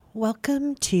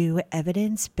Welcome to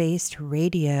Evidence Based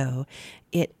Radio.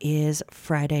 It is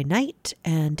Friday night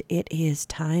and it is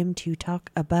time to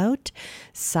talk about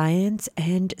science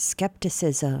and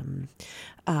skepticism.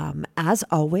 As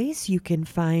always, you can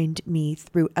find me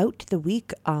throughout the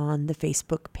week on the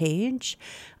Facebook page.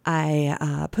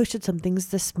 I posted some things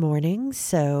this morning,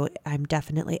 so I'm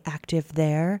definitely active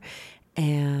there.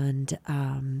 And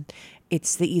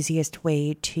it's the easiest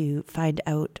way to find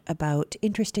out about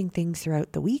interesting things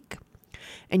throughout the week.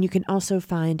 And you can also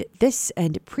find this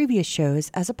and previous shows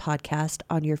as a podcast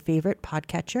on your favorite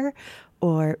podcatcher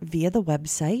or via the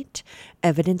website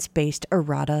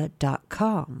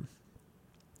evidencebasederrata.com.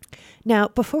 Now,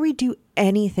 before we do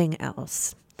anything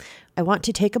else, I want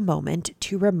to take a moment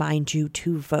to remind you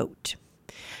to vote.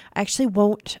 I actually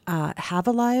won't have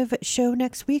a live show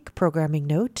next week, programming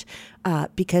note,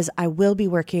 because I will be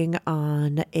working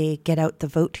on a Get Out the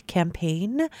Vote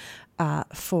campaign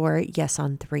for Yes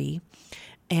on 3.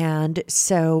 And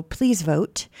so please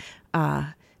vote.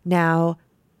 Now,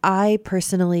 I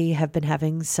personally have been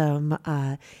having some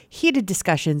heated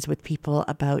discussions with people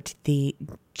about the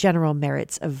general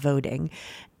merits of voting.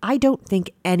 I don't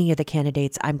think any of the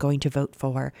candidates I'm going to vote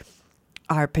for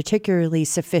are particularly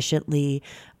sufficiently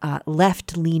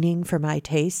left-leaning for my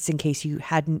tastes. In case you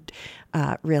hadn't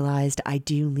realized, I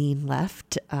do lean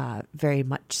left, very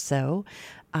much so.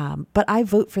 But I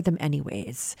vote for them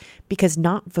anyways, because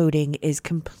not voting is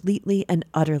completely and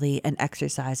utterly an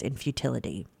exercise in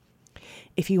futility.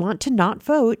 If you want to not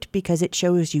vote because it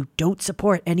shows you don't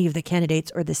support any of the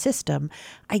candidates or the system,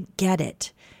 I get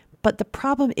it. But the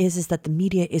problem is that the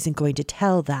media isn't going to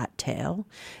tell that tale.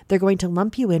 They're going to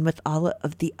lump you in with all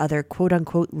of the other quote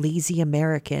unquote lazy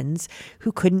Americans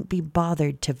who couldn't be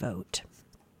bothered to vote.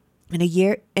 In a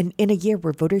year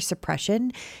where voter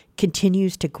suppression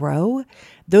continues to grow,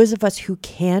 those of us who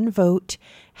can vote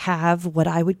have what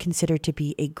I would consider to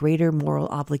be a greater moral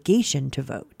obligation to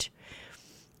vote.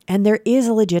 And there is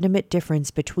a legitimate difference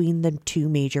between the two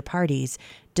major parties,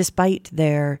 despite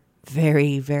their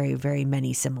very, very, very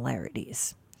many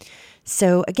similarities.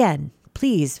 So again,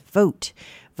 please vote.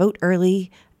 Vote early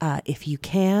if you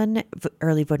can.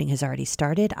 Early voting has already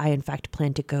started. I, in fact,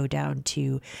 plan to go down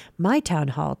to my town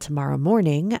hall tomorrow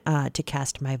morning to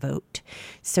cast my vote.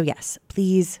 So yes,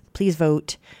 please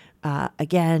vote.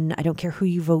 Again, I don't care who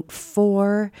you vote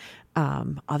for.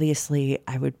 Obviously,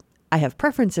 I have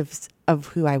preferences of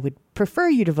who I would prefer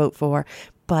you to vote for,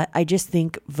 but I just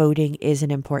think voting is an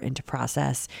important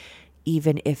process,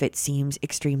 even if it seems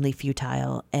extremely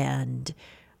futile. And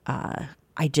I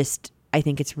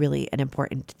think it's really an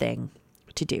important thing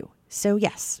to do. So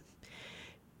yes,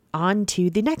 on to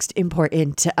the next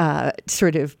important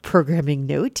sort of programming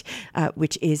note,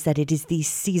 which is that it is the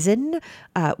season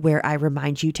where I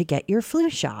remind you to get your flu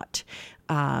shot.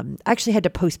 I actually had to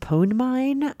postpone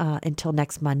mine until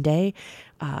next Monday,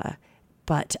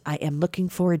 but I am looking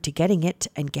forward to getting it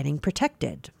and getting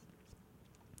protected.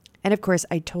 And of course,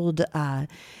 I told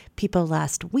people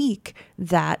last week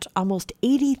that almost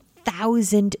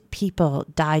 80,000 people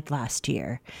died last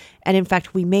year. And in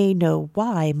fact, we may know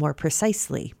why more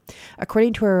precisely.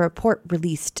 According to a report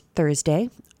released Thursday,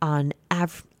 on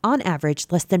average,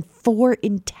 less than 4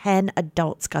 in 10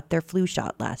 adults got their flu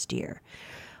shot last year.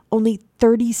 Only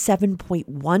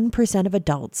 37.1% of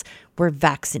adults were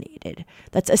vaccinated.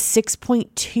 That's a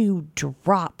 6.2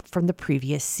 drop from the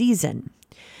previous season.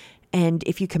 And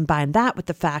if you combine that with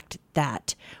the fact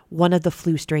that one of the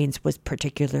flu strains was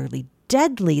particularly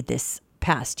deadly this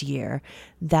past year,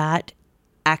 that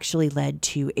actually led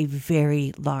to a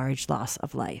very large loss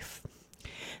of life.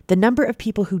 The number of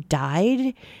people who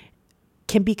died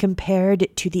can be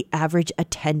compared to the average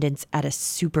attendance at a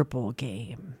Super Bowl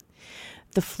game.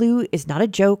 The flu is not a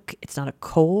joke. It's not a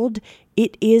cold.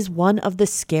 It is one of the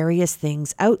scariest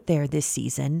things out there this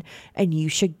season, and you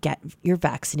should get your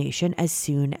vaccination as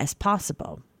soon as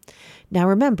possible. Now,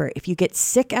 remember, if you get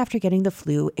sick after getting the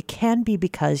flu, it can be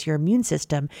because your immune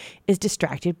system is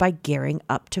distracted by gearing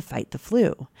up to fight the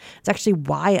flu. It's actually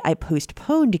why I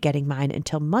postponed getting mine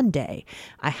until Monday.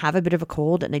 I have a bit of a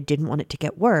cold and I didn't want it to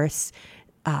get worse.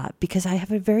 Because I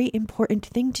have a very important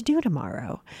thing to do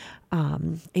tomorrow.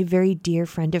 A very dear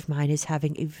friend of mine is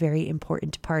having a very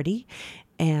important party,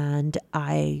 and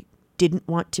I didn't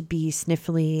want to be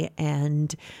sniffly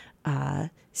and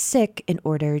sick in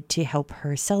order to help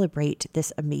her celebrate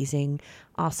this amazing,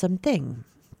 awesome thing.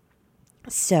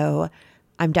 So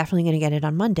I'm definitely going to get it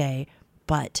on Monday,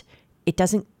 but it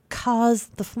doesn't cause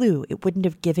the flu. It wouldn't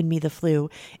have given me the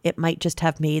flu. It might just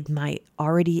have made my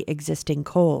already existing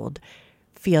cold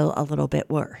feel a little bit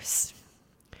worse.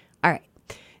 All right.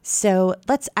 So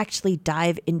let's actually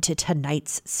dive into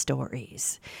tonight's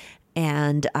stories.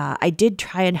 And I did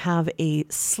try and have a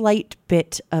slight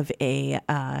bit of a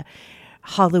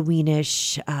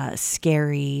Halloweenish,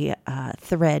 scary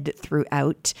thread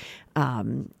throughout.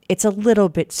 It's a little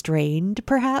bit strained,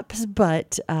 perhaps,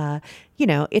 but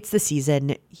it's the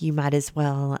season. You might as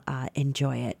well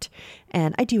enjoy it.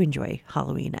 And I do enjoy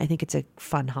Halloween. I think it's a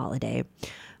fun holiday.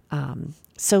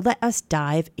 So let us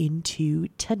dive into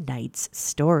tonight's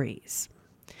stories.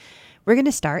 We're going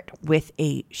to start with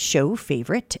a show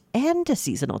favorite and a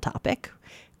seasonal topic,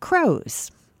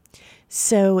 crows.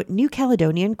 So New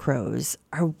Caledonian crows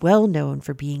are well known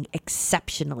for being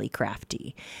exceptionally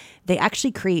crafty. They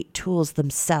actually create tools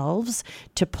themselves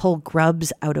to pull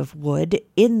grubs out of wood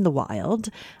in the wild.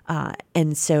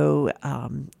 And so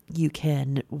you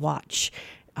can watch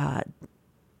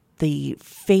the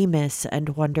famous and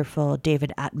wonderful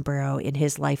David Attenborough in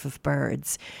his Life of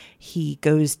Birds. He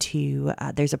goes to,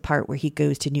 there's a part where he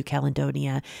goes to New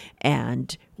Caledonia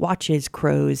and watches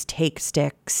crows take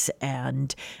sticks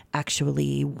and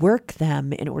actually work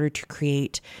them in order to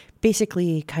create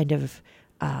basically kind of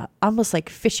almost like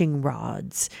fishing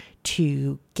rods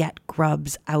to get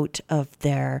grubs out of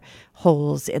their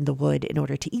holes in the wood in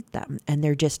order to eat them. And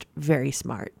they're just very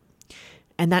smart.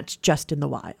 And that's just in the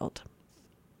wild.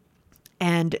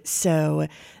 And so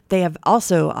they have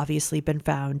also obviously been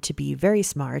found to be very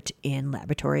smart in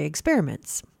laboratory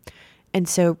experiments. And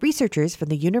so researchers from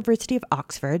the University of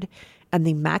Oxford and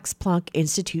the Max Planck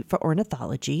Institute for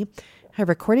Ornithology have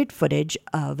recorded footage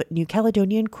of New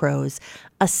Caledonian crows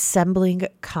assembling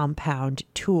compound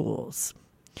tools.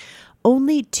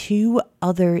 Only 2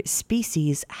 other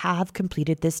species have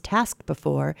completed this task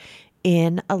before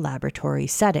in a laboratory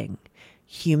setting: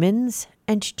 humans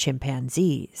and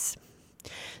chimpanzees.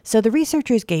 So the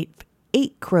researchers gave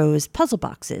 8 crows puzzle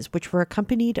boxes, which were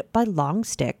accompanied by long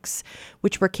sticks,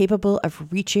 which were capable of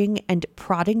reaching and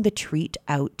prodding the treat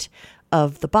out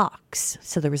of the box.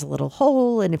 So there was a little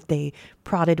hole, and if they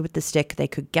prodded with the stick, they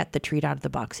could get the treat out of the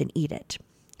box and eat it.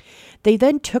 They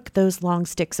then took those long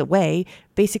sticks away,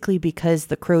 basically because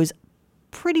the crows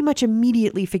pretty much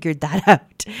immediately figured that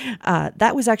out.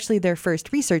 That was actually their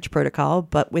first research protocol,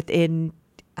 but within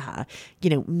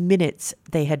minutes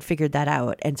they had figured that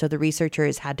out. And so the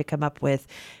researchers had to come up with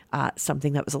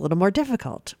something that was a little more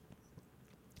difficult.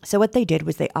 So what they did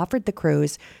was they offered the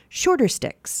crows shorter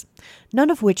sticks, none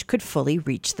of which could fully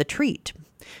reach the treat.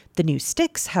 The new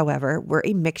sticks, however, were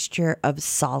a mixture of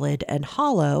solid and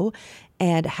hollow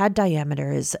and had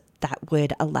diameters that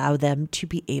would allow them to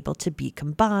be able to be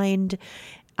combined,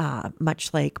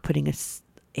 much like putting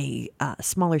a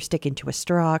smaller stick into a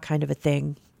straw kind of a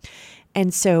thing.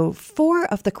 And so 4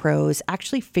 of the crows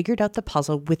actually figured out the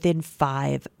puzzle within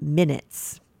 5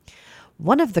 minutes.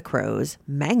 One of the crows,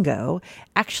 Mango,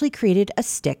 actually created a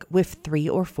stick with 3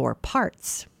 or 4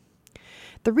 parts.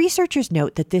 The researchers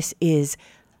note that this is,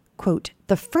 quote,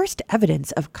 the first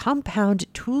evidence of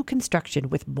compound tool construction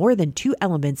with more than 2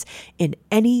 elements in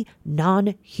any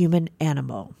non-human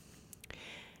animal.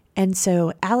 And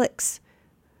so Alex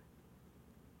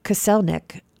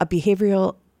Koselnik, a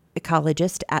behavioral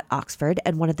ecologist at Oxford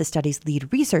and one of the study's lead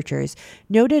researchers,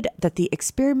 noted that the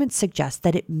experiments suggest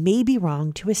that it may be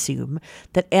wrong to assume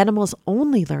that animals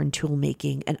only learn tool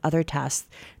making and other tasks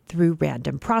through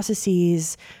random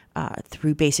processes,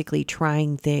 through basically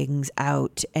trying things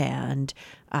out and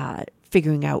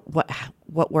figuring out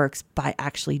what works by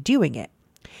actually doing it.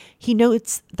 He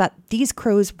notes that these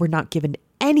crows were not given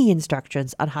any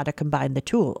instructions on how to combine the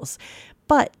tools,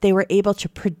 but they were able to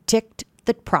predict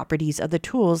the properties of the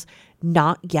tools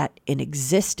not yet in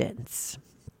existence.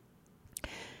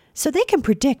 So they can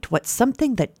predict what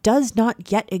something that does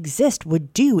not yet exist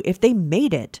would do if they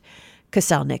made it,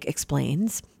 Koselnik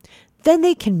explains. Then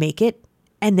they can make it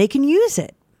and they can use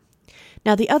it.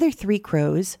 Now the other 3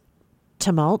 crows,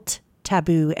 Tumult,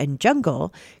 Taboo, and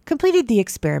Jungle, completed the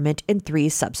experiment in 3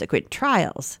 subsequent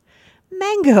trials.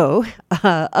 Mango,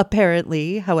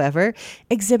 apparently, however,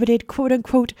 exhibited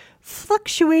quote-unquote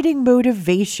fluctuating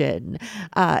motivation.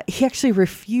 He actually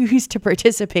refused to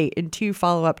participate in 2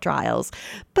 follow-up trials,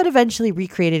 but eventually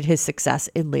recreated his success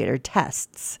in later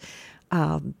tests.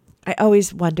 I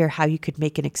always wonder how you could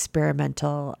make an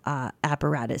experimental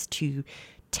apparatus to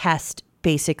test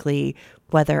basically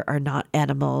whether or not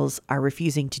animals are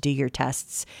refusing to do your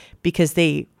tests because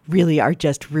they really are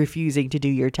just refusing to do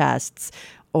your tests,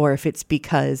 or if it's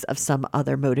because of some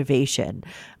other motivation.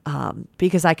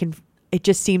 Because it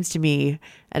just seems to me,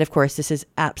 and of course this is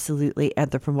absolutely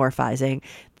anthropomorphizing,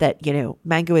 that,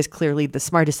 Mango is clearly the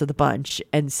smartest of the bunch.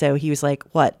 And so he was like,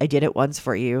 what, I did it once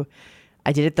for you.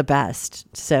 I did it the best,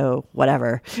 so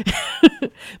whatever.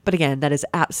 But again, that is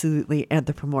absolutely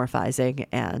anthropomorphizing,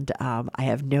 and I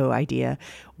have no idea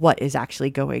what is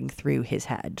actually going through his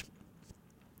head.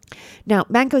 Now,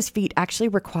 Manco's feat actually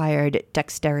required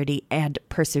dexterity and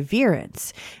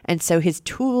perseverance, and so his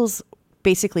tools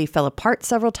basically fell apart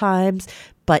several times,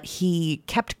 but he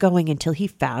kept going until he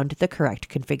found the correct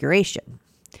configuration.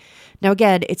 Now,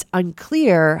 again, it's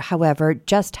unclear, however,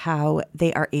 just how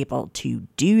they are able to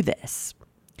do this.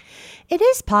 It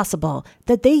is possible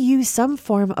that they use some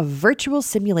form of virtual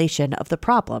simulation of the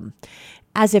problem,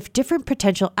 as if different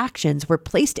potential actions were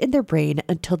placed in their brain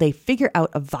until they figure out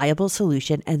a viable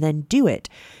solution and then do it,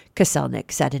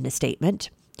 Koselnik said in a statement.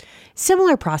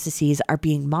 Similar processes are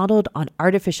being modeled on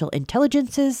artificial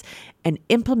intelligences and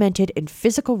implemented in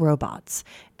physical robots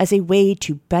as a way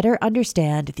to better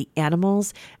understand the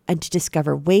animals and to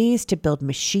discover ways to build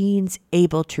machines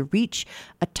able to reach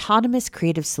autonomous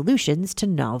creative solutions to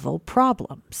novel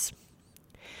problems.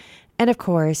 And of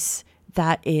course,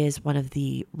 that is one of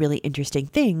the really interesting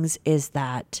things is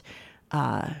that,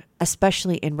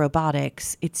 especially in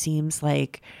robotics, it seems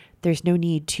like there's no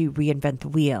need to reinvent the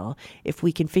wheel. If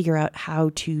we can figure out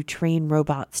how to train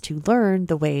robots to learn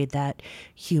the way that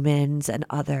humans and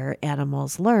other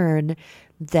animals learn,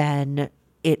 then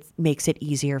it makes it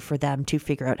easier for them to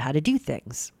figure out how to do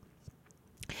things.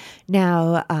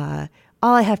 Now,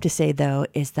 all I have to say, though,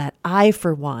 is that I,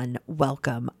 for one,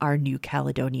 welcome our New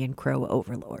Caledonian crow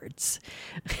overlords.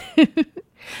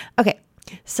 Okay.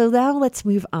 So now let's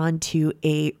move on to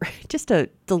just a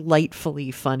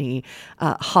delightfully funny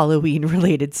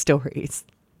Halloween-related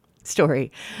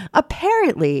story.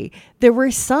 Apparently, there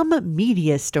were some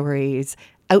media stories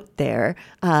out there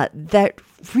that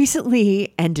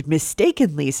recently and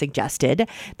mistakenly suggested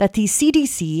that the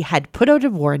CDC had put out a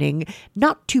warning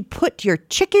not to put your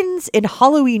chickens in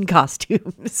Halloween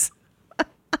costumes.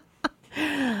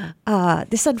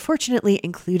 This unfortunately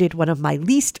included one of my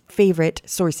least favorite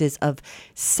sources of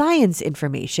science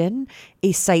information,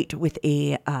 a site with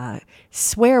a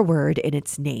swear word in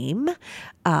its name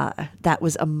that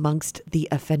was amongst the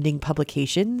offending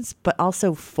publications, but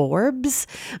also Forbes.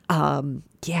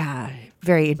 Yeah,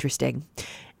 very interesting.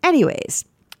 Anyways,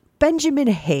 Benjamin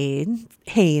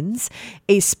Haynes,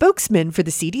 a spokesman for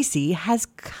the CDC, has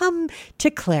come to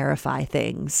clarify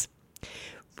things.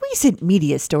 Recent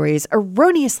media stories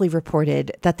erroneously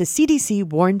reported that the CDC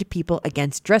warned people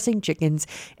against dressing chickens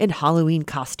in Halloween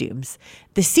costumes.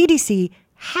 The CDC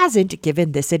hasn't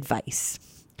given this advice,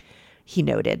 he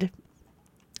noted.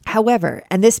 However,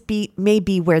 and this may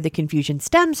be where the confusion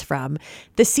stems from,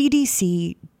 the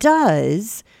CDC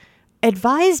does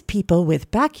advise people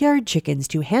with backyard chickens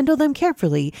to handle them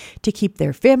carefully to keep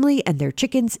their family and their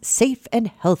chickens safe and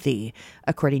healthy,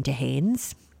 according to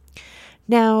Haynes.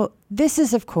 Now, this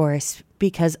is, of course,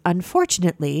 because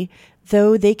unfortunately,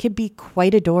 though they can be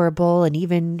quite adorable and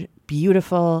even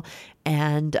beautiful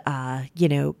and,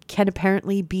 can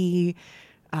apparently be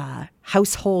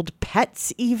household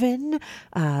pets even,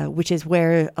 which is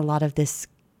where a lot of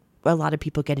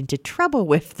people get into trouble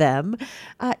with them,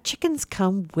 chickens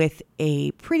come with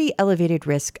a pretty elevated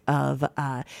risk of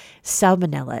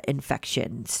salmonella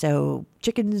infection. So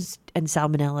chickens and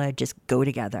salmonella just go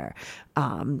together.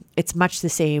 It's much the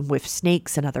same with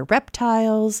snakes and other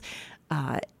reptiles.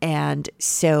 And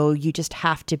so you just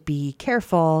have to be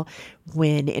careful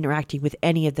when interacting with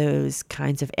any of those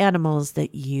kinds of animals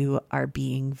that you are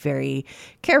being very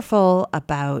careful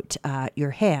about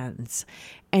your hands.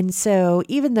 And so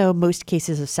even though most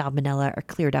cases of salmonella are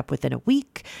cleared up within a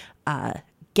week,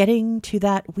 getting to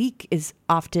that week is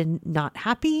often not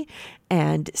happy.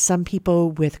 And some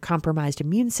people with compromised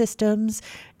immune systems,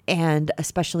 and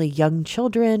especially young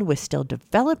children with still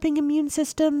developing immune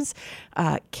systems,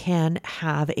 can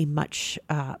have a much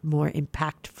more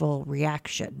impactful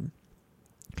reaction.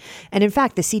 And in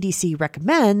fact, the CDC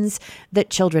recommends that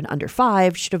children under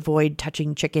 5 should avoid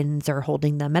touching chickens or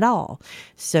holding them at all.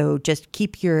 So just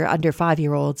keep your under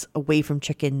 5-year-olds away from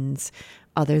chickens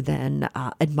other than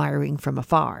admiring from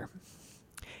afar.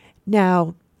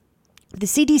 Now, the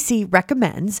CDC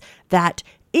recommends that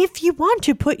if you want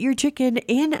to put your chicken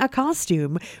in a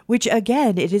costume, which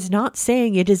again, it is not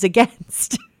saying it is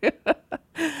against,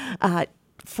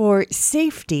 for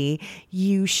safety,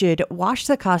 you should wash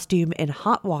the costume in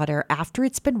hot water after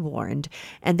it's been worn,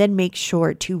 and then make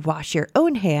sure to wash your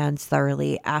own hands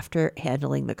thoroughly after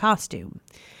handling the costume.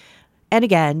 And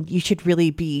again, you should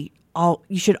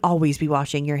always be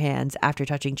washing your hands after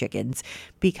touching chickens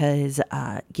because,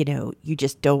 you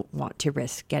just don't want to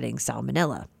risk getting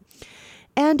salmonella.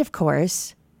 And of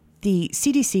course, the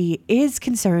CDC is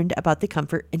concerned about the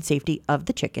comfort and safety of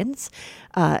the chickens.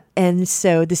 And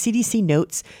so the CDC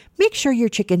notes, make sure your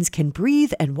chickens can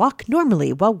breathe and walk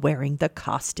normally while wearing the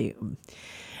costume.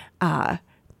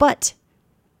 But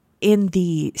in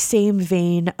the same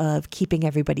vein of keeping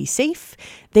everybody safe,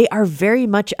 they are very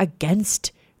much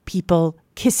against people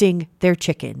kissing their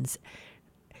chickens.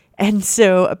 And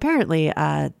so apparently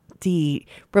the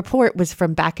report was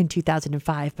from back in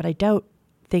 2005, but I doubt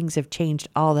things have changed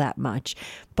all that much.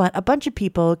 But a bunch of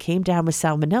people came down with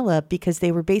salmonella because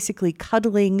they were basically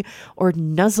cuddling or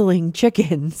nuzzling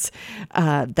chickens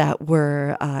that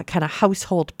were kind of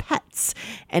household pets.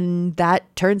 And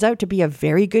that turns out to be a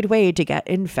very good way to get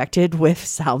infected with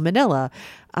salmonella.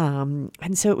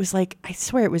 And so it was like, I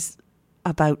swear it was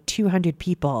about 200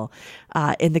 people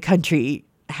in the country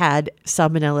had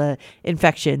salmonella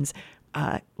infections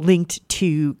linked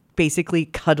to basically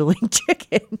cuddling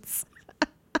chickens.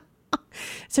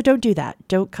 So don't do that.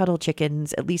 Don't cuddle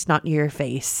chickens, at least not near your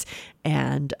face.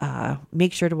 And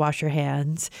make sure to wash your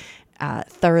hands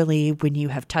thoroughly when you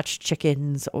have touched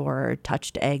chickens or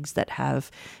touched eggs that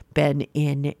have been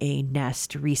in a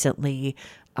nest recently.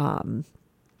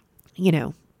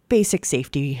 Basic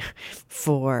safety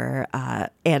for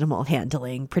animal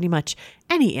handling. Pretty much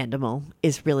any animal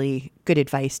is really good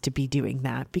advice to be doing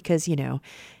that because,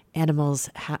 animals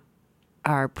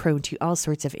are prone to all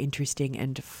sorts of interesting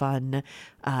and fun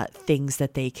things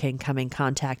that they can come in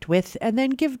contact with and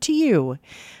then give to you.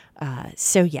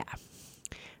 Yeah.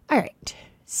 All right.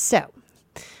 So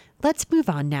let's move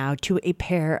on now to a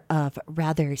pair of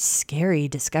rather scary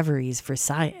discoveries for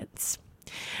science.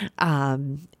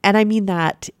 And I mean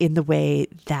that in the way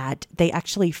that they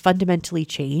actually fundamentally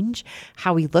change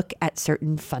how we look at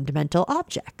certain fundamental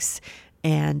objects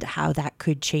and how that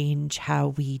could change how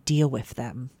we deal with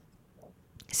them.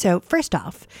 So first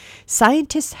off,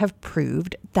 scientists have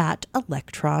proved that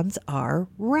electrons are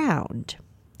round.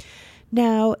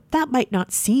 Now, that might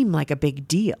not seem like a big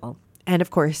deal. And of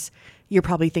course, you're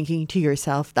probably thinking to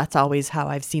yourself, that's always how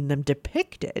I've seen them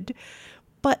depicted.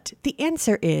 But the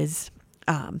answer is,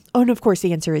 and of course,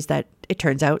 the answer is that it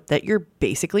turns out that you're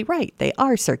basically right. They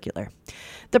are circular.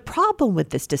 The problem with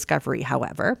this discovery,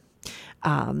 however,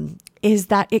 is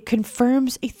that it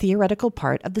confirms a theoretical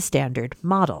part of the Standard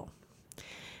Model.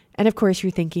 And of course,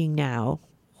 you're thinking now,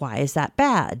 why is that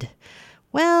bad?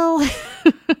 Well,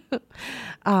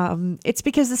 it's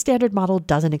because the Standard Model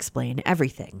doesn't explain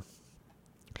everything.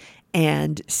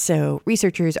 And so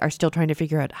researchers are still trying to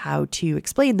figure out how to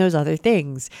explain those other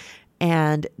things.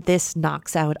 And this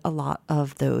knocks out a lot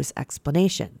of those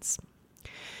explanations.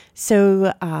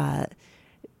 So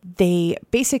they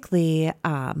basically,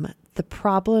 the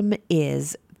problem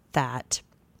is that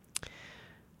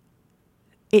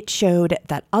it showed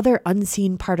that other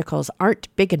unseen particles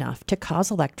aren't big enough to cause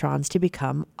electrons to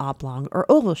become oblong or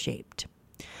oval shaped.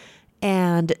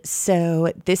 And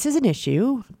so this is an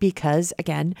issue because,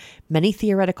 again, many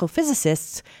theoretical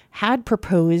physicists had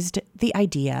proposed the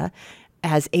idea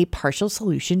as a partial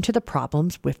solution to the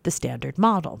problems with the Standard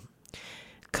Model.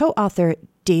 Co-author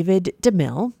David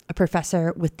DeMille, a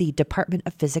professor with the Department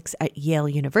of Physics at Yale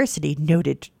University,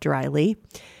 noted dryly,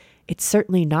 "It's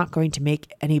certainly not going to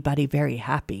make anybody very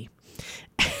happy."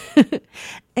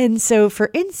 And so,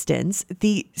 for instance,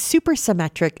 the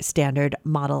supersymmetric Standard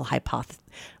Model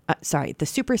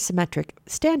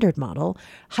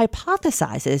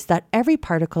hypothesizes that every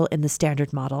particle in the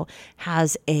Standard Model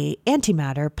has an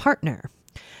antimatter partner.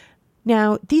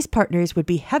 Now, these partners would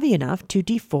be heavy enough to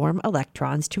deform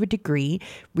electrons to a degree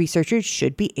researchers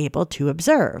should be able to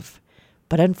observe,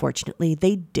 but unfortunately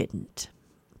they didn't.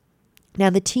 Now,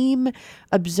 the team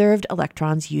observed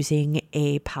electrons using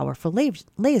a powerful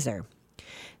laser.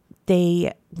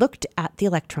 They looked at the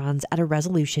electrons at a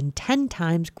resolution 10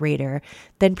 times greater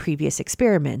than previous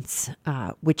experiments,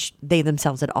 which they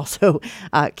themselves had also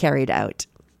carried out.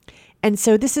 And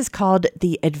so this is called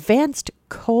the Advanced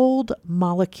Cold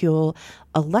Molecule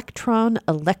Electron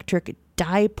Electric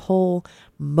Dipole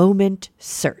Moment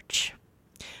Search,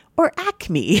 or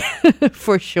ACME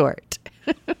for short.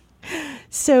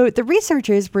 So the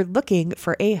researchers were looking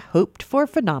for a hoped-for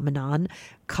phenomenon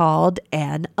called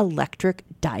an electric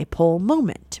dipole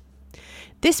moment.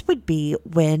 This would be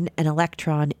when an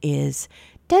electron is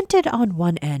dented on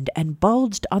one end and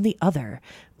bulged on the other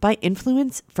by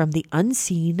influence from the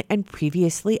unseen and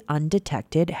previously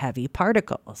undetected heavy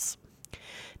particles.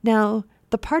 Now,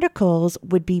 the particles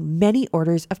would be many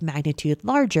orders of magnitude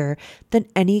larger than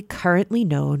any currently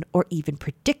known or even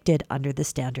predicted under the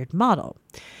Standard Model.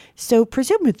 So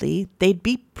presumably, they'd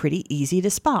be pretty easy to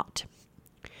spot.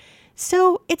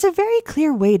 So it's a very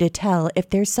clear way to tell if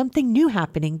there's something new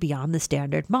happening beyond the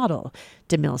standard model,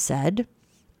 DeMille said.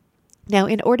 Now,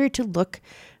 in order to look,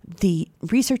 the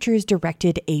researchers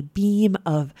directed a beam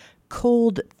of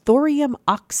cold thorium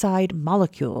oxide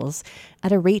molecules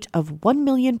at a rate of 1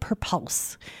 million per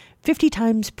pulse, 50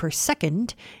 times per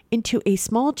second, into a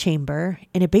small chamber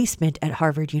in a basement at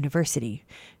Harvard University.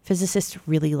 Physicists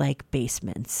really like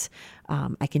basements.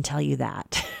 I can tell you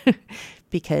that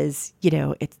because,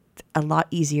 it's a lot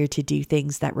easier to do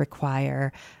things that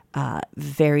require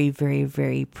very, very,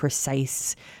 very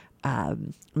precise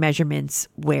measurements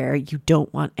where you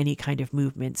don't want any kind of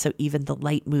movement. So even the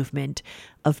light movement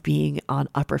of being on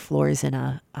upper floors in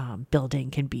a building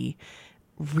can be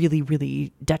really,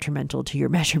 really detrimental to your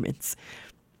measurements.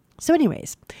 So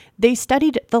anyways, they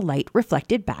studied the light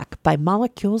reflected back by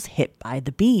molecules hit by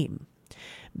the beam.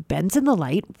 Bends in the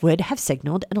light would have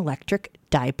signaled an electric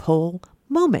dipole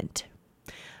moment.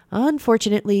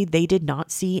 Unfortunately, they did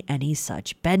not see any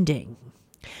such bending.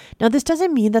 Now, this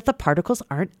doesn't mean that the particles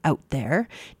aren't out there,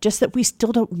 just that we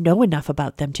still don't know enough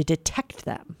about them to detect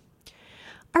them.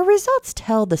 Our results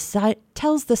tells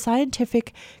the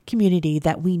scientific community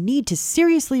that we need to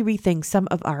seriously rethink some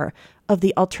of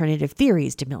the alternative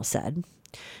theories, DeMille said.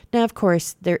 Now, of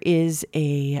course, there is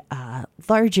a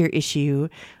larger issue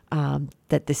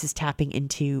that this is tapping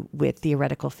into with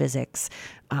theoretical physics,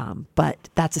 but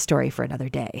that's a story for another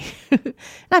day. And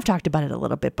I've talked about it a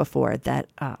little bit before that,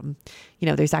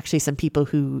 there's actually some people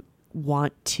who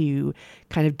want to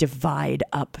kind of divide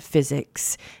up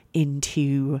physics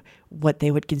into what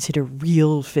they would consider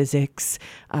real physics,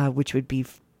 which would be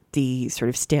the sort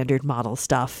of standard model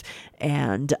stuff,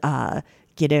 and,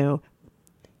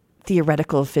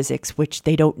 theoretical physics, which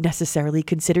they don't necessarily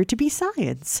consider to be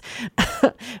science,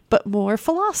 but more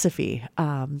philosophy.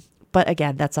 But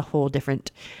again, that's a whole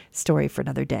different story for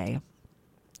another day.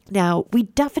 Now, we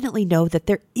definitely know that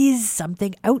there is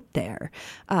something out there.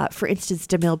 For instance,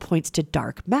 DeMille points to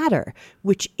dark matter,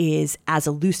 which is as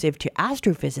elusive to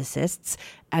astrophysicists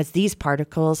as these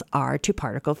particles are to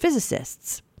particle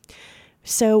physicists.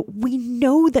 So we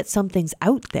know that something's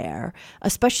out there,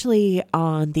 especially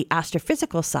on the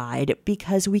astrophysical side,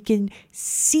 because we can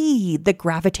see the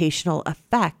gravitational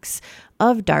effects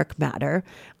of dark matter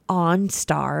on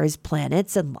stars,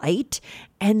 planets, and light.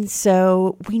 And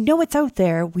so we know it's out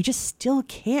there. We just still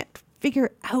can't figure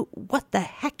out what the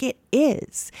heck it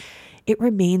is. It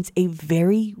remains a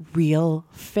very real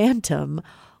phantom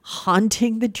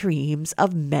haunting the dreams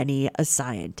of many a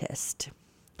scientist.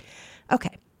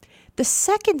 Okay. The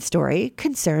second story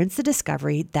concerns the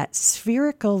discovery that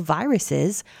spherical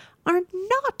viruses are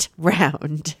not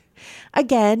round.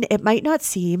 Again, it might not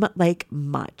seem like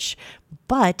much,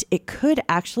 but it could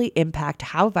actually impact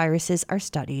how viruses are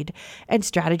studied and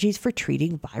strategies for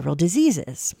treating viral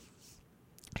diseases.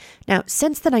 Now,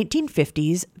 since the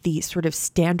 1950s, the sort of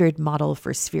standard model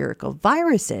for spherical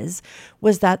viruses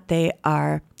was that they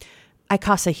are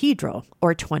icosahedral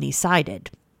or 20-sided,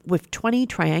 with 20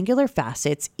 triangular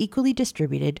facets equally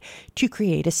distributed to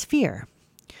create a sphere.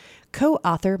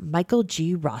 Co-author Michael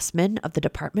G. Rossman of the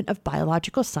Department of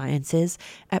Biological Sciences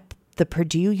at the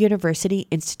Purdue University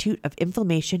Institute of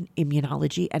Inflammation,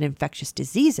 Immunology, and Infectious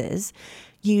Diseases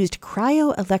used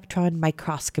cryo-electron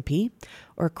microscopy,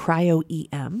 or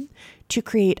cryo-EM, to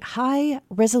create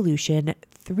high-resolution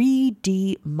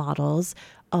 3D models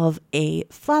of a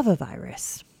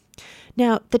flavivirus.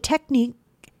 Now, the technique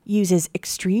uses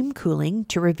extreme cooling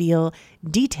to reveal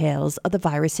details of the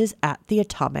viruses at the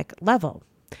atomic level.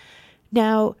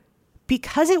 Now,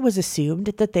 because it was assumed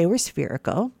that they were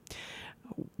spherical,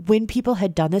 when people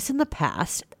had done this in the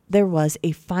past, there was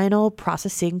a final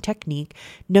processing technique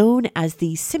known as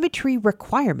the symmetry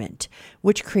requirement,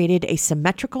 which created a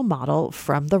symmetrical model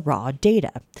from the raw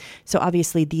data. So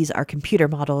obviously, these are computer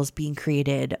models being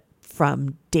created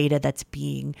from data that's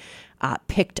being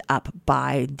picked up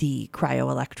by the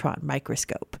cryo-electron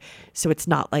microscope. So it's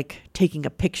not like taking a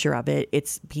picture of it,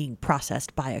 it's being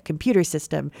processed by a computer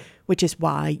system, which is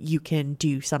why you can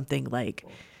do something like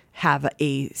have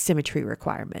a symmetry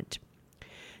requirement.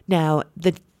 Now,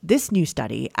 this new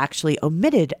study actually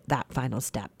omitted that final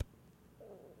step.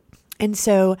 And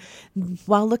so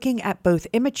while looking at both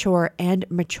immature and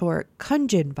mature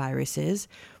Kunjun viruses,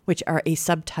 which are a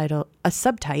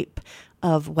subtype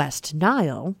of West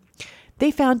Nile,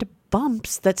 they found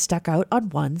bumps that stuck out on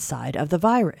one side of the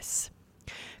virus.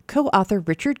 Co-author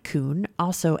Richard Kuhn,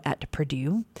 also at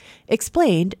Purdue,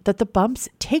 explained that the bumps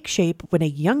take shape when a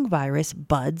young virus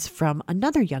buds from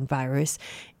another young virus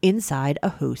inside a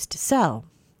host cell.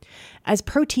 As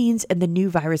proteins in the new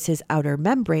virus's outer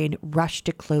membrane rush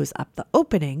to close up the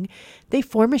opening, they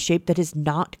form a shape that is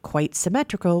not quite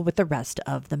symmetrical with the rest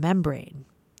of the membrane.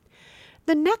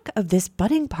 The neck of this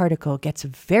budding particle gets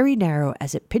very narrow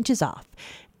as it pinches off,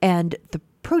 and the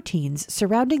proteins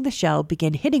surrounding the shell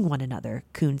begin hitting one another,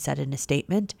 Kuhn said in a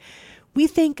statement. We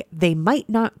think they might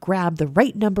not grab the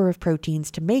right number of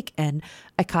proteins to make an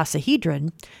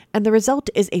icosahedron, and the result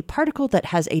is a particle that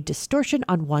has a distortion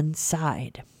on one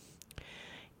side.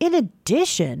 In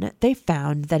addition, they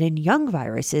found that in young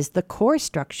viruses, the core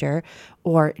structure,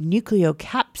 or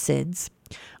nucleocapsids,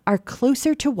 are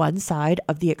closer to one side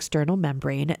of the external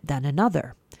membrane than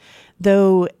another,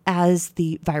 though as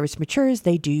the virus matures,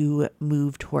 they do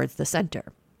move towards the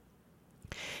center.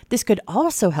 This could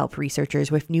also help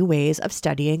researchers with new ways of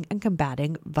studying and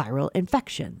combating viral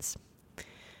infections.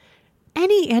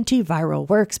 Any antiviral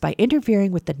works by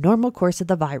interfering with the normal course of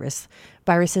the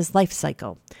virus's life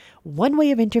cycle. One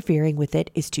way of interfering with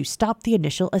it is to stop the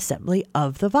initial assembly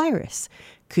of the virus,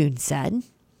 Kuhn said.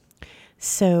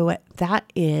 So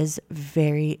that is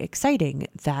very exciting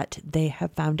that they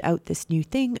have found out this new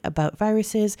thing about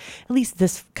viruses, at least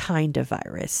this kind of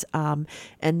virus. And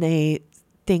they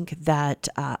think that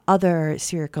other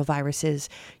spherical viruses,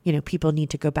 people need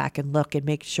to go back and look and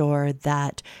make sure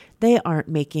that they aren't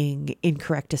making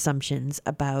incorrect assumptions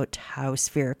about how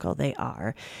spherical they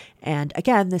are. And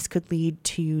again, this could lead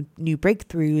to new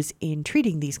breakthroughs in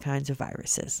treating these kinds of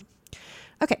viruses.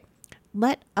 Okay,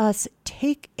 let us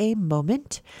take a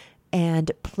moment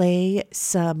and play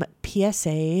some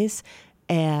PSAs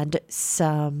and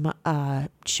some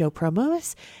show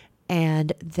promos.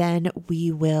 And then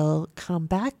we will come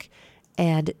back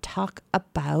and talk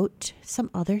about some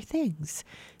other things.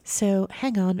 So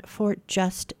hang on for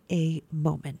just a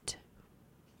moment.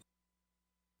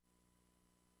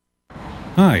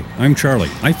 Hi, I'm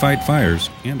Charlie. I fight fires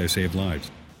and I save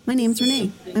lives. My name's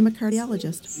Renee. I'm a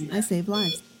cardiologist. I save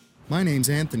lives. My name's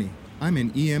Anthony. I'm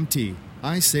an EMT.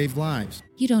 I save lives.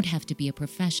 You don't have to be a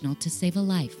professional to save a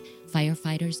life.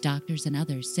 Firefighters, doctors, and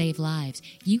others save lives.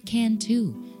 You can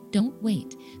too. Don't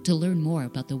wait. To learn more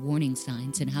about the warning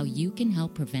signs and how you can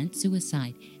help prevent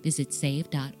suicide, visit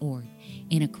save.org.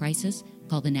 In a crisis,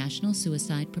 call the National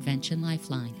Suicide Prevention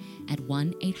Lifeline at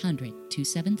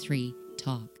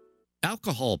 1-800-273-TALK.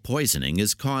 Alcohol poisoning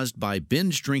is caused by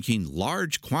binge drinking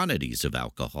large quantities of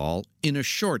alcohol in a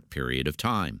short period of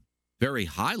time. Very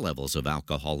high levels of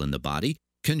alcohol in the body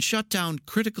can shut down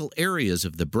critical areas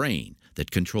of the brain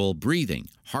that control breathing,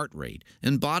 heart rate,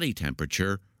 and body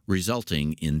temperature,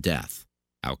 resulting in death.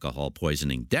 Alcohol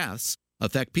poisoning deaths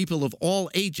affect people of all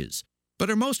ages, but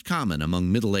are most common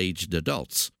among middle-aged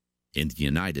adults. In the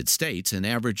United States, an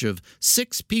average of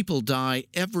 6 people die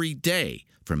every day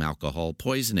from alcohol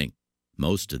poisoning.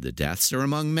 Most of the deaths are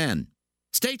among men.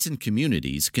 States and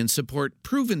communities can support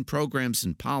proven programs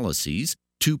and policies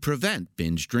to prevent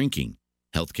binge drinking.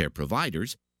 Healthcare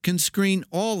providers can screen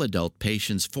all adult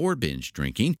patients for binge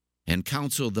drinking and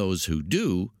counsel those who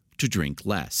do to drink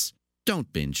less.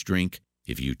 Don't binge drink.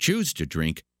 If you choose to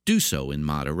drink, do so in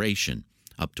moderation.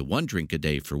 Up to 1 drink a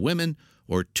day for women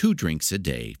or 2 drinks a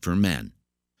day for men.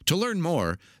 To learn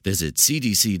more, visit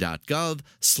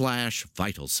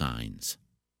cdc.gov/vital signs.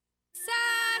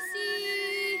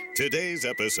 Sassy! Today's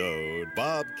episode,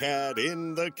 Bobcat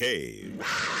in the Cave.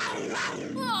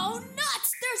 Oh,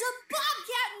 nuts! There's a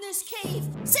bobcat in this cave!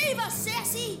 Save us,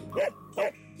 Sassy!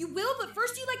 You will, but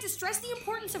first you'd like to stress the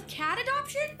importance of cat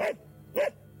adoption?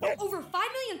 Over 5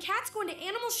 million cats go into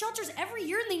animal shelters every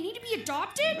year and they need to be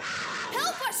adopted?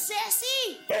 Help us,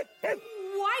 Sassy!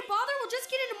 Why bother? We'll just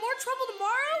get into more trouble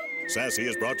tomorrow? Sassy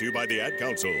is brought to you by the Ad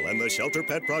Council and the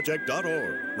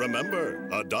ShelterPetProject.org. Remember,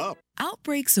 adopt.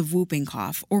 Outbreaks of whooping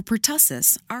cough, or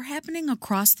pertussis, are happening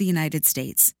across the United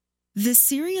States. This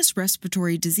serious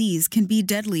respiratory disease can be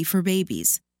deadly for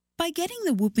babies. By getting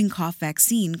the whooping cough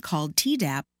vaccine, called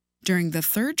Tdap, during the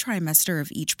 3rd trimester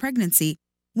of each pregnancy,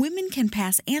 women can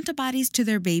pass antibodies to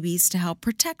their babies to help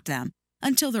protect them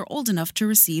until they're old enough to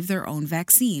receive their own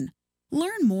vaccine.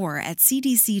 Learn more at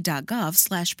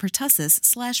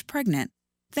cdc.gov/pertussis/pregnant.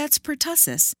 That's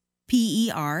pertussis,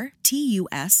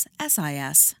 PERTUSSIS.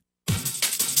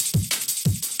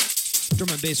 Drum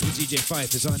and Bass with DJ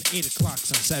Fife is on 8 o'clock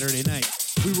on Saturday night.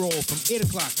 We roll from 8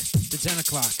 o'clock to 10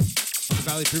 o'clock on the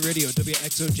Valley Free Radio,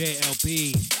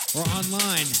 WXOJLP, or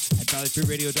online at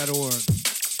valleyfreeradio.org.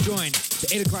 Join the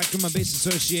 8 o'clock Drum and Bass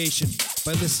Association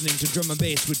by listening to Drum and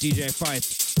Bass with DJ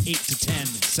Fife, 8 to 10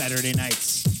 Saturday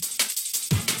nights.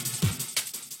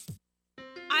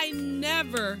 I I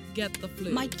never get the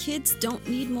flu. My kids don't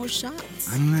need more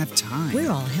shots. I don't have time. We're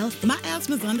all healthy. My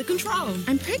asthma's under control.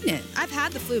 I'm pregnant. I've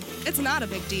had the flu. It's not a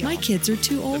big deal. My kids are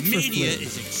too old for flu. The media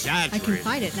is exaggerating. I can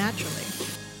fight it naturally.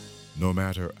 No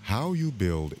matter how you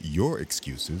build your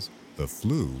excuses, the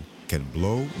flu can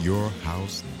blow your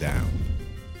house down.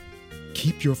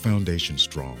 Keep your foundation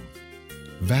strong.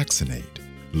 Vaccinate.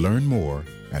 Learn more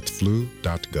at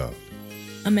flu.gov.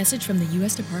 A message from the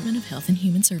U.S. Department of Health and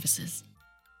Human Services.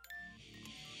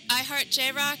 I Heart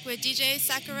J-Rock with DJ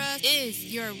Sakura is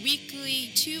your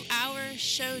weekly 2-hour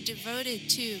show devoted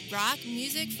to rock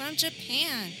music from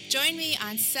Japan. Join me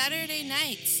on Saturday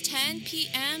nights, 10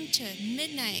 p.m. to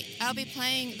midnight. I'll be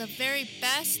playing the very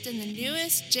best and the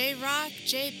newest J-Rock,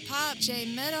 J-Pop,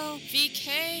 J-Metal,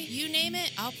 VK, you name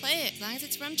it, I'll play it as long as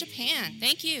it's from Japan.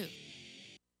 Thank you.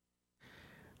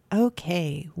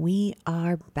 Okay, we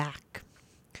are back.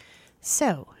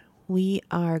 So, we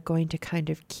are going to kind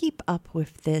of keep up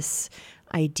with this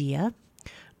idea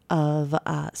of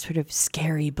sort of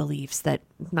scary beliefs that,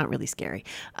 not really scary,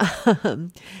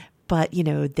 but, you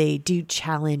know, they do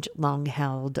challenge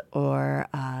long-held or,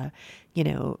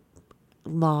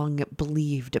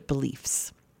 long-believed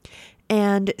beliefs.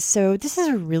 And so this is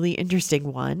a really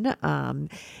interesting one.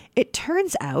 It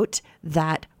turns out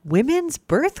that women's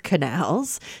birth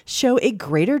canals show a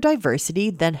greater diversity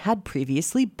than had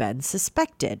previously been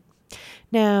suspected.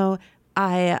 Now,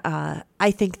 I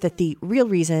think that the real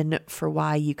reason for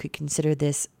why you could consider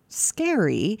this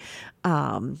scary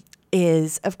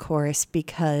is, of course,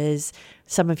 because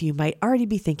some of you might already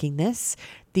be thinking this.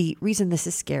 The reason this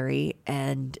is scary,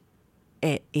 and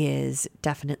it is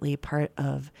definitely part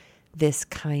of this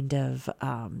kind of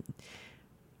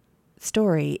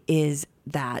story, is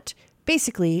that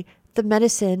basically the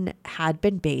medicine had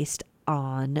been based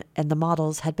on, and the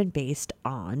models had been based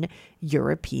on,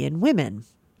 European women.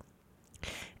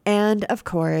 And of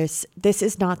course, this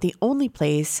is not the only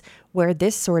place where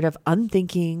this sort of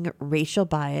unthinking racial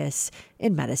bias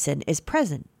in medicine is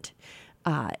present.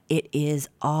 It is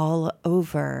all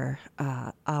over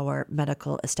our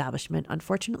medical establishment,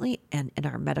 unfortunately, and in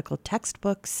our medical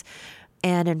textbooks.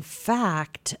 And in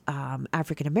fact,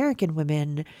 African American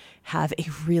women have a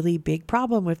really big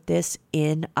problem with this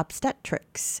in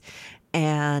obstetrics.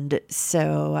 And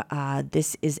so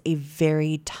this is a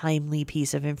very timely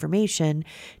piece of information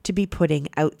to be putting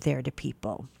out there to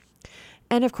people.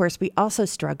 And of course, we also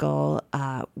struggle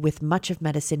with much of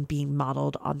medicine being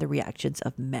modeled on the reactions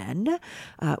of men,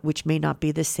 which may not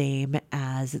be the same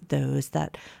as those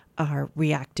that are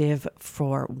reactive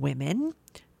for women.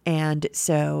 And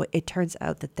so it turns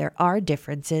out that there are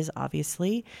differences,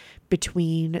 obviously,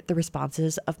 between the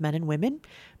responses of men and women,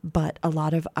 but a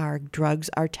lot of our drugs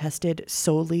are tested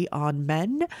solely on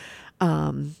men.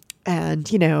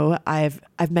 And, you know, I've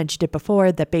mentioned it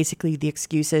before that basically the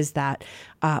excuse is that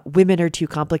women are too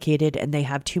complicated and they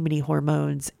have too many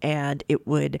hormones and it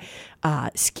would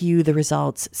skew the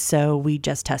results. So we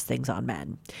just test things on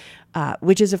men,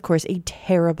 which is, of course, a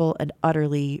terrible and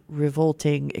utterly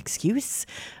revolting excuse.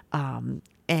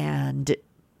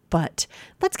 But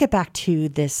let's get back to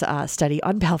this study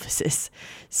on pelvises.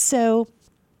 So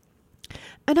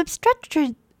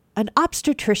an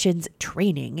obstetrician's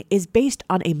training is based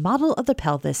on a model of the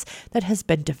pelvis that has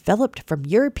been developed from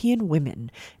European women,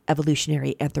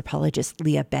 evolutionary anthropologist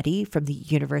Leah Betty from the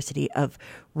University of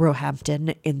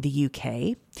Roehampton in the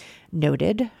UK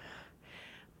noted.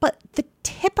 But the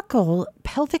typical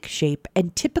pelvic shape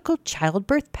and typical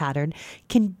childbirth pattern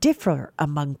can differ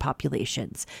among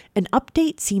populations. An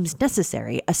update seems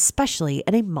necessary, especially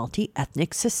in a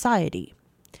multi-ethnic society.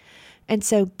 And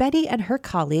so Betty and her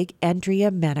colleague,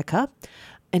 Andrea Manica,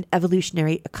 an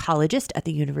evolutionary ecologist at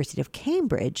the University of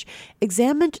Cambridge,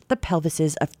 examined the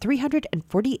pelvises of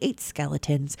 348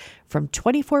 skeletons from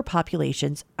 24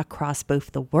 populations across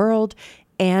both the world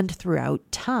and throughout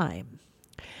time.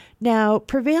 Now,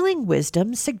 prevailing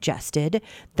wisdom suggested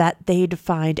that they'd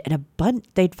find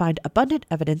abundant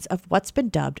evidence of what's been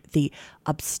dubbed the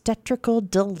obstetrical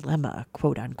dilemma,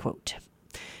 quote unquote.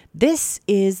 This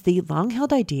is the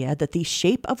long-held idea that the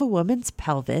shape of a woman's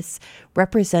pelvis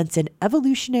represents an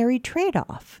evolutionary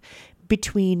trade-off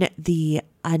between the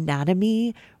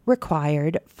anatomy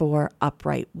required for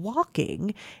upright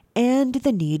walking and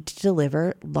the need to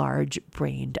deliver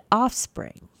large-brained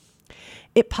offspring.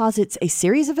 It posits a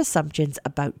series of assumptions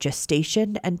about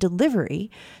gestation and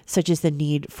delivery, such as the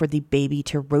need for the baby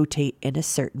to rotate in a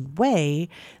certain way,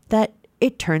 that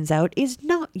it turns out is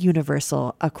not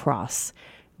universal across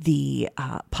the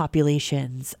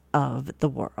populations of the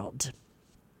world.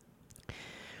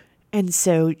 And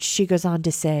so she goes on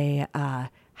to say,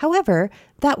 however,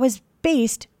 that was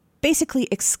based basically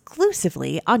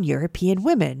exclusively on European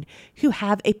women who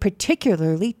have a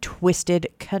particularly twisted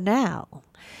canal.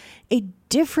 A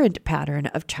different pattern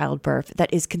of childbirth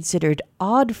that is considered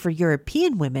odd for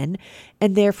European women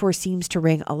and therefore seems to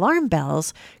ring alarm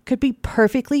bells could be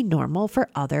perfectly normal for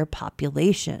other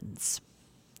populations.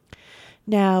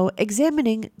 Now,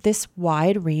 examining this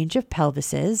wide range of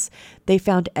pelvises, they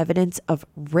found evidence of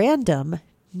random,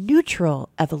 neutral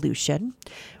evolution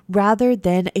rather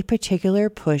than a particular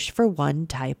push for one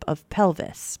type of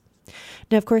pelvis.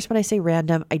 Now, of course, when I say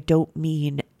random, I don't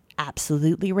mean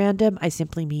absolutely random. I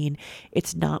simply mean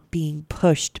it's not being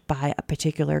pushed by a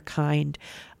particular kind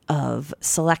of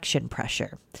selection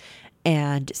pressure.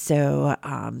 And so,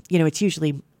 it's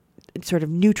usually sort of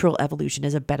neutral evolution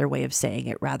is a better way of saying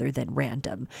it rather than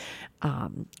random.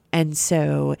 And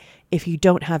so if you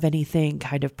don't have anything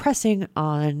kind of pressing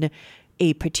on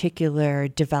a particular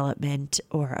development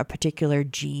or a particular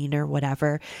gene or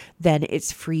whatever, then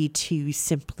it's free to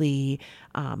simply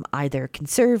either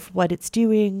conserve what it's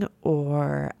doing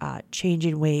or change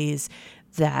in ways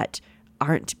that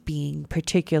aren't being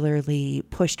particularly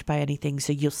pushed by anything.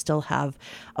 So you'll still have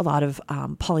a lot of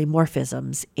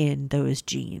polymorphisms in those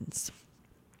genes.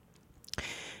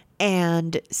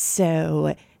 And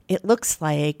so it looks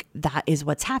like that is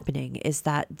what's happening, is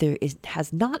that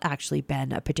has not actually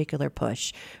been a particular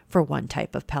push for one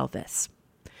type of pelvis.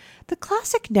 The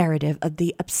classic narrative of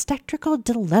the obstetrical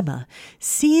dilemma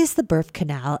sees the birth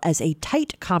canal as a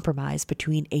tight compromise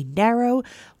between a narrow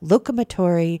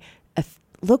locomotory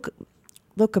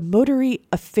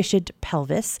efficient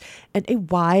pelvis and a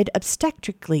wide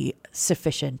obstetrically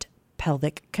sufficient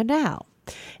pelvic canal,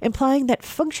 implying that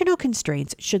functional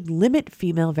constraints should limit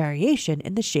female variation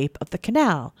in the shape of the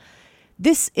canal.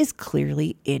 This is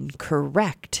clearly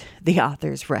incorrect, the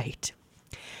authors write.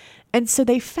 And so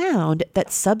they found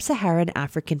that sub-Saharan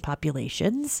African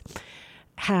populations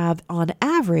have, on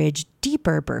average,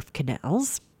 deeper birth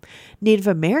canals. Native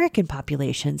American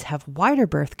populations have wider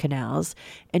birth canals,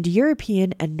 and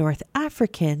European and North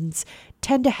Africans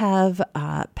tend to have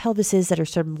pelvises that are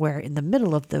somewhere in the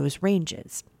middle of those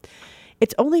ranges.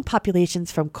 It's only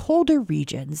populations from colder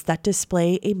regions that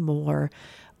display a more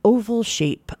oval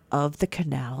shape of the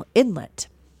canal inlet.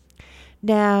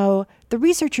 Now, the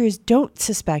researchers don't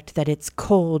suspect that it's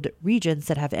cold regions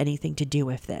that have anything to do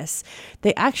with this.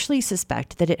 They actually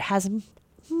suspect that it has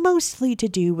mostly to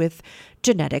do with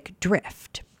genetic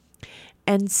drift.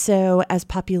 And so as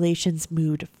populations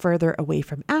moved further away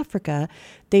from Africa,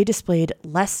 they displayed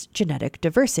less genetic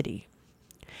diversity.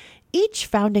 Each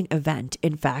founding event,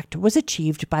 in fact, was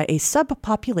achieved by a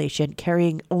subpopulation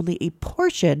carrying only a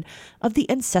portion of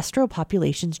the ancestral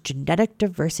population's genetic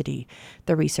diversity,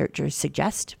 the researchers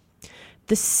suggest.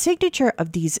 The signature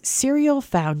of these serial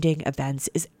founding events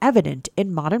is evident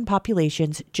in modern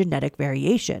populations' genetic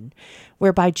variation,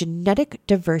 whereby genetic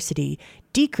diversity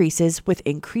decreases with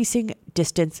increasing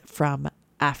distance from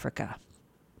Africa.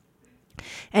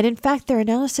 And in fact, their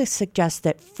analysis suggests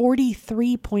that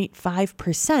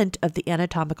 43.5% of the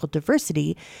anatomical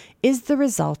diversity is the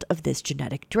result of this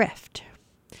genetic drift.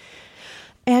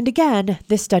 And again,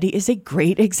 this study is a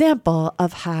great example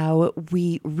of how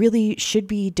we really should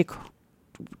be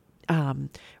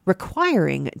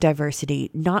requiring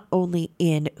diversity, not only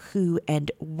in who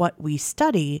and what we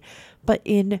study, but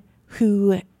in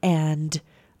who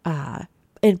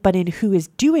but in who is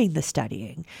doing the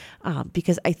studying,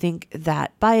 because I think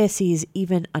that biases,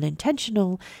 even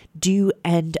unintentional, do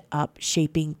end up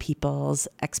shaping people's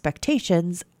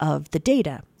expectations of the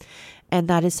data. And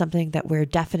that is something that we're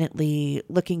definitely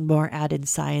looking more at in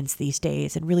science these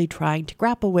days and really trying to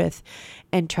grapple with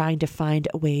and trying to find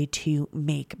a way to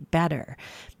make better,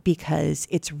 because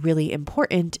it's really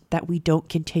important that we don't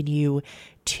continue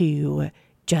to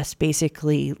just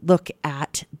basically look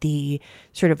at the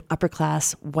sort of upper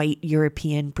class white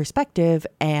European perspective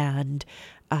and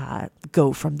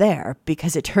go from there,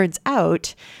 because it turns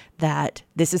out that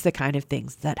this is the kind of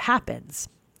things that happens.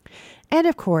 And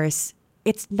of course,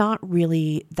 it's not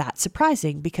really that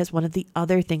surprising, because one of the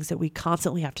other things that we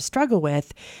constantly have to struggle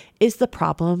with is the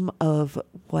problem of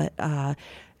what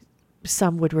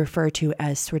some would refer to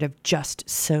as sort of just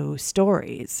so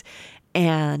stories.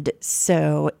 And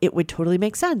so it would totally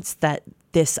make sense that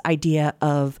this idea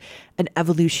of an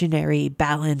evolutionary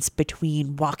balance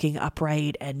between walking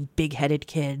upright and big-headed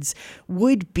kids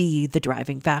would be the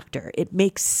driving factor. It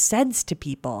makes sense to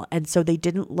people, and so they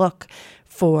didn't look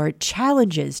for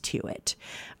challenges to it.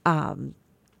 And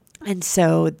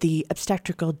so the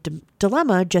obstetrical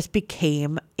dilemma just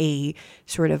became a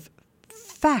sort of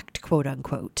fact, quote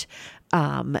unquote,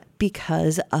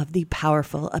 because of the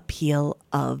powerful appeal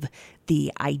of the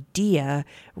idea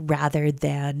rather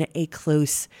than a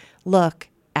close look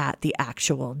at the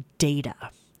actual data.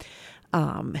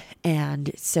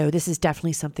 And so this is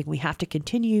definitely something we have to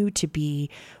continue to be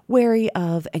wary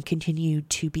of and continue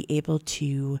to be able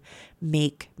to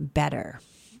make better.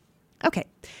 Okay,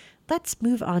 let's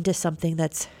move on to something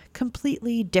that's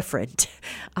completely different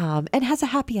and has a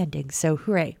happy ending. So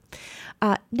hooray.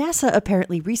 NASA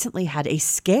apparently recently had a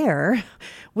scare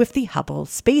with the Hubble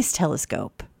Space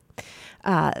Telescope.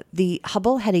 The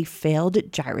Hubble had a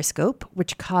failed gyroscope,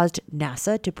 which caused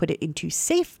NASA to put it into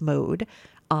safe mode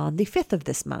on the 5th of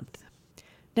this month.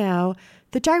 Now,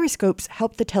 the gyroscopes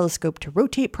help the telescope to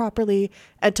rotate properly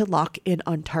and to lock in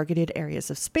on targeted areas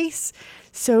of space,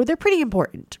 so they're pretty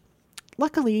important.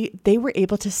 Luckily, they were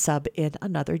able to sub in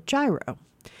another gyro.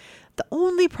 The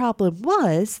only problem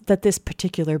was that this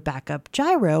particular backup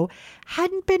gyro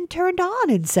hadn't been turned on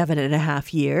in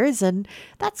 7.5 years, and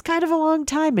that's kind of a long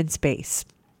time in space.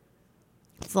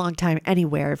 It's a long time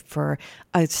anywhere for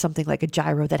something like a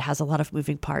gyro that has a lot of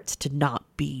moving parts to not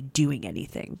be doing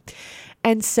anything.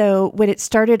 And so when it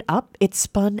started up, it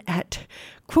spun at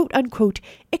quote unquote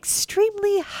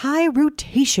extremely high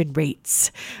rotation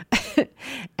rates.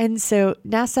 And so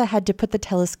NASA had to put the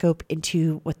telescope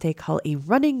into what they call a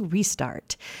running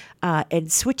restart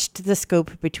and switched the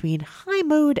scope between high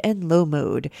mode and low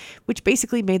mode, which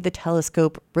basically made the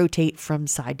telescope rotate from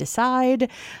side to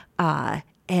side.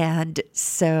 And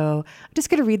so I'm just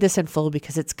going to read this in full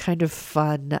because it's kind of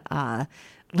fun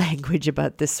language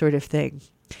about this sort of thing.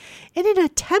 In an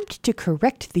attempt to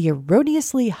correct the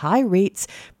erroneously high rates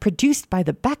produced by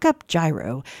the backup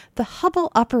gyro, the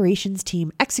Hubble operations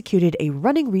team executed a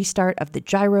running restart of the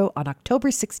gyro on October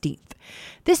 16th.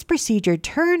 This procedure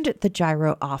turned the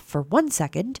gyro off for 1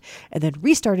 second and then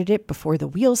restarted it before the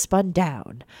wheel spun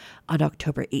down. On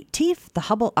October 18th, the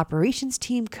Hubble operations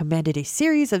team commanded a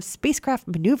series of spacecraft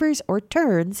maneuvers or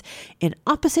turns in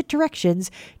opposite directions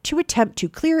to attempt to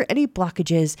clear any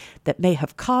blockages that may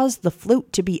have caused the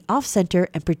float to be off-center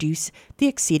and produce the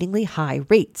exceedingly high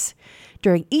rates.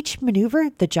 During each maneuver,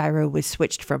 the gyro was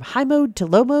switched from high mode to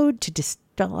low mode to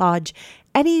dislodge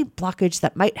any blockage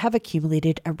that might have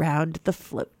accumulated around the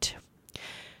float.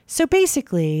 So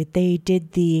basically, they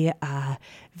did the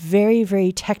very,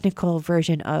 very technical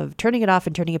version of turning it off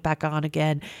and turning it back on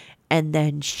again and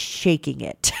then shaking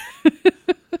it.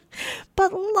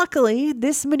 But luckily,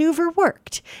 this maneuver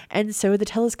worked. And so the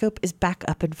telescope is back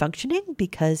up and functioning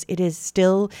because it is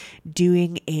still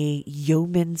doing a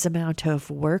yeoman's amount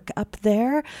of work up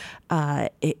there.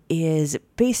 It is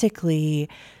basically...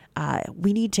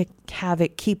 we need to have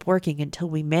it keep working until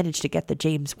we manage to get the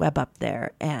James Webb up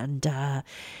there. And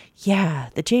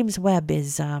the James Webb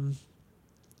is,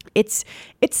 it's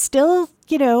still,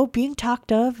 being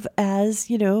talked of as,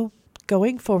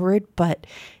 going forward, but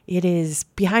it is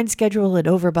behind schedule and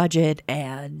over budget.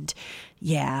 And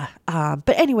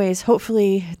but anyways,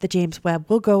 hopefully the James Webb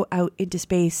will go out into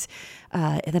space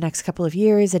in the next couple of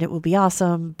years and it will be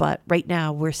awesome. But right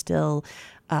now we're still,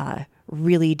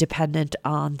 really dependent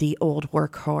on the old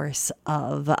workhorse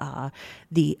of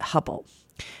the Hubble.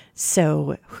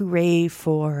 So hooray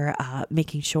for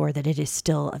making sure that it is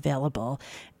still available.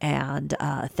 And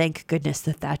thank goodness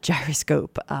that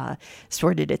gyroscope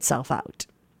sorted itself out.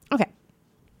 Okay.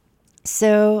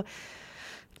 So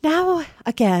now,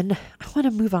 again, I want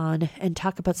to move on and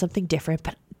talk about something different,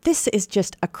 but this is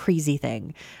just a crazy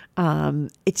thing.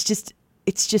 It's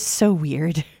just so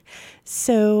weird.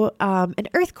 So an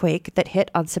earthquake that hit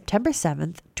on September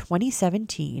 7th,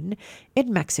 2017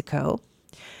 in Mexico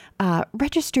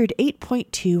registered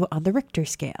 8.2 on the Richter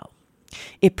scale.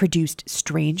 It produced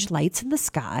strange lights in the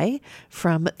sky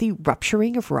from the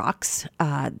rupturing of rocks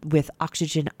with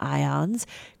oxygen ions,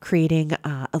 creating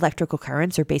electrical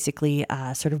currents, or basically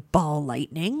sort of ball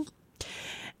lightning.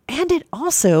 And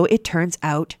it turns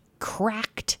out,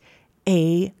 cracked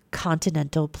a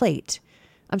continental plate.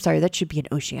 I'm sorry, that should be an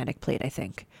oceanic plate, I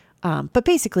think. But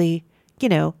basically,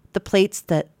 the plates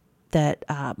that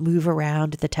move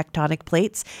around, the tectonic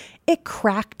plates, it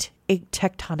cracked a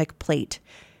tectonic plate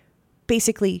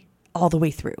basically all the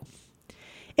way through.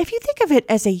 If you think of it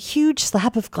as a huge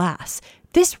slab of glass,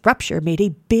 this rupture made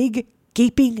a big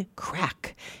gaping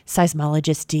crack,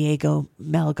 seismologist Diego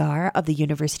Melgar of the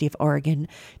University of Oregon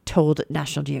told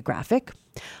National Geographic.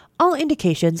 All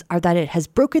indications are that it has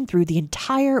broken through the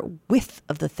entire width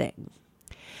of the thing.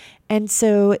 And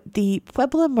so the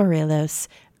Puebla Morelos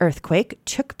earthquake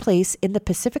took place in the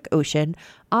Pacific Ocean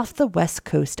off the west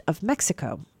coast of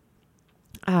Mexico.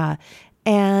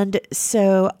 And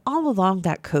so all along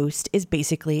that coast is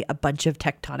basically a bunch of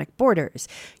tectonic borders.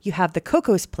 You have the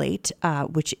Cocos Plate,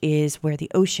 which is where the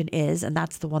ocean is, and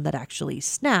that's the one that actually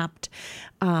snapped.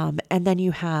 And then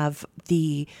you have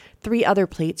the 3 other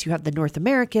plates. You have the North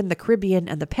American, the Caribbean,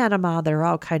 and the Panama that are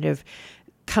all kind of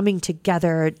coming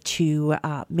together to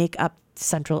make up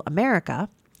Central America.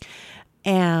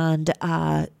 And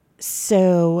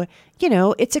so,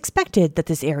 it's expected that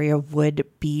this area would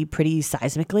be pretty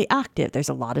seismically active. There's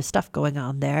a lot of stuff going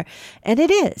on there, and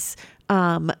it is.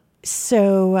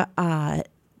 So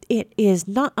it is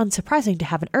not unsurprising to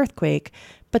have an earthquake,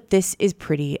 but this is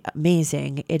pretty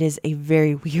amazing. It is a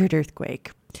very weird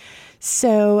earthquake.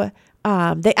 So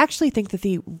they actually think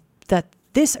that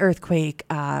this earthquake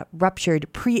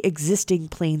ruptured pre-existing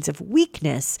planes of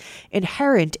weakness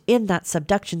inherent in that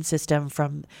subduction system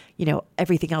from,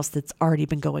 everything else that's already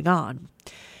been going on.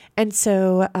 And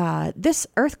so this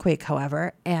earthquake,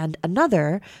 however, and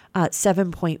another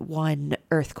 7.1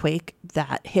 earthquake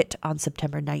that hit on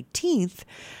September 19th,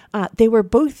 they were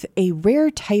both a rare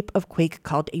type of quake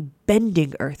called a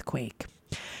bending earthquake.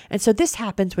 And so this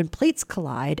happens when plates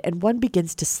collide and one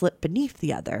begins to slip beneath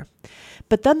the other.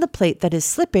 But then the plate that is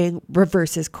slipping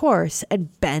reverses course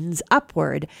and bends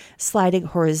upward, sliding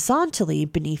horizontally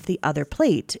beneath the other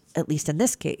plate, at least in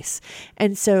this case.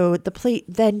 And so the plate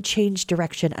then changed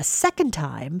direction a second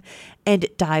time and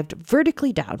dived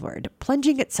vertically downward,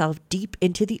 plunging itself deep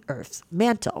into the Earth's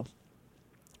mantle.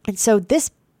 And so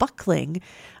this buckling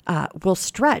will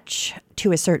stretch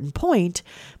to a certain point,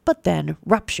 but then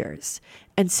ruptures.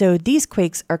 And so these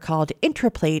quakes are called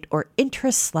intraplate or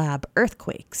intraslab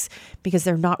earthquakes because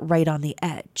they're not right on the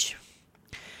edge.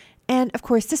 And of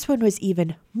course, this one was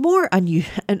even more a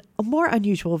more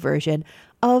unusual version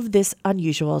of this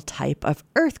unusual type of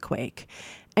earthquake.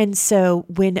 And so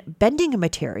when bending a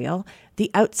material,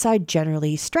 the outside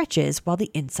generally stretches while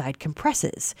the inside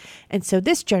compresses. And so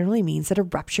this generally means that a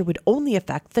rupture would only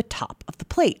affect the top of the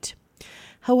plate.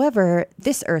 However,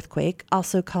 this earthquake,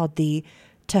 also called the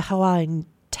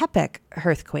Tehuantepec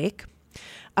earthquake,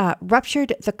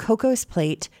 ruptured the Cocos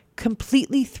Plate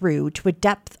completely through to a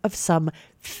depth of some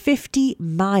 50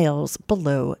 miles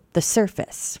below the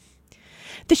surface.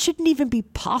 This shouldn't even be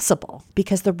possible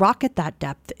because the rock at that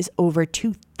depth is over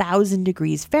 2,000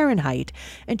 degrees Fahrenheit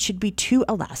and should be too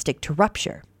elastic to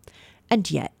rupture. And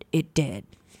yet it did.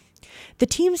 The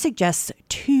team suggests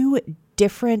 2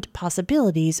 different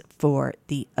possibilities for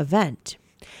the event.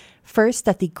 First,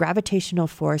 that the gravitational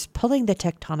force pulling the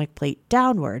tectonic plate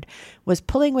downward was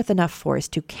pulling with enough force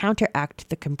to counteract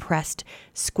the compressed,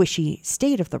 squishy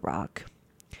state of the rock.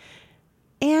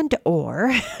 And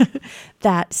or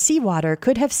that seawater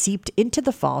could have seeped into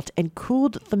the fault and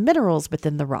cooled the minerals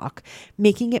within the rock,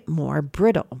 making it more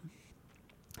brittle.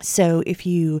 So if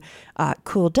you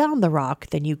cool down the rock,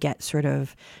 then you get sort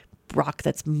of rock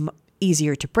that's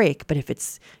easier to break. But if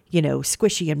it's,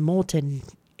 squishy and molten,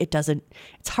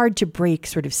 it's hard to break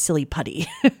sort of silly putty.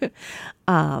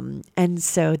 And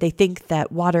so they think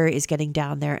that water is getting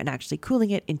down there and actually cooling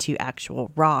it into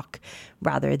actual rock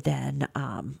rather than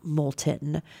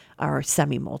molten or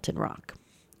semi-molten rock.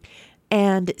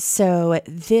 And so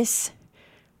this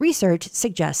research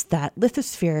suggests that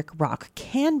lithospheric rock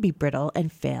can be brittle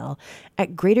and fail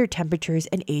at greater temperatures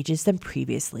and ages than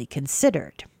previously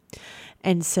considered.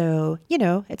 And so,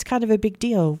 it's kind of a big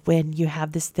deal when you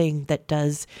have this thing that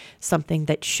does something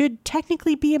that should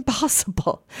technically be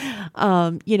impossible.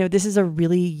 This is a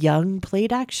really young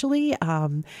plate, actually.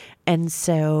 And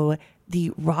so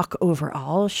the rock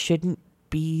overall shouldn't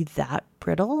be that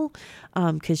brittle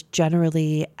because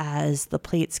generally as the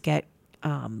plates get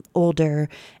older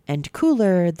and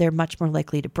cooler, they're much more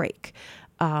likely to break.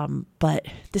 But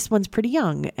this one's pretty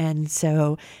young. And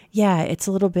so, yeah, it's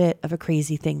a little bit of a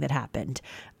crazy thing that happened.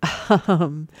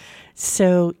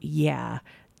 So yeah,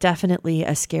 definitely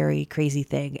a scary, crazy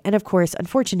thing. And of course,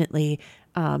 unfortunately,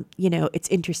 it's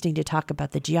interesting to talk about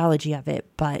the geology of it,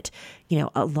 but,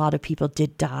 a lot of people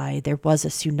did die. There was a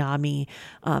tsunami.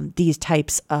 These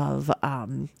types of,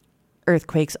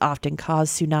 earthquakes often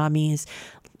cause tsunamis.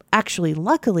 Actually,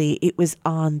 luckily, it was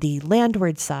on the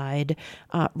landward side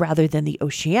rather than the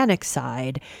oceanic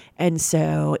side. And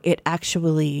so it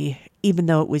actually, even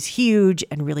though it was huge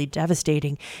and really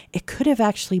devastating, it could have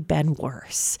actually been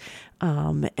worse.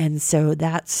 And so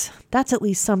that's at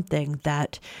least something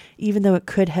that even though it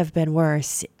could have been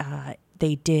worse,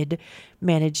 they did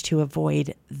manage to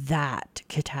avoid that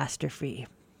catastrophe.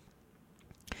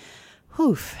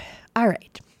 Whew. All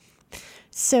right.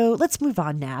 So let's move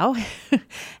on now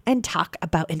and talk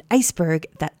about an iceberg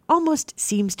that almost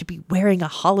seems to be wearing a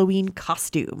Halloween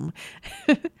costume.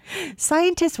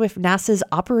 Scientists with NASA's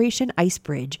Operation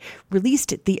Icebridge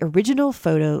released the original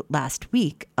photo last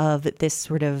week of this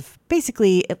sort of,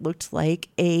 basically it looked like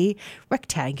a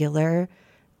rectangular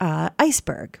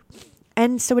iceberg.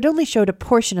 And so it only showed a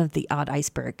portion of the odd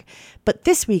iceberg. But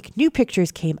this week, new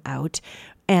pictures came out,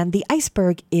 and the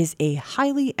iceberg is a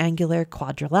highly angular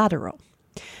quadrilateral.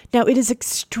 Now, it is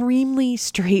extremely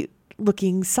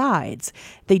straight-looking sides.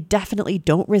 They definitely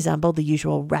don't resemble the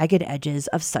usual ragged edges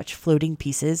of such floating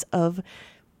pieces of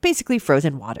basically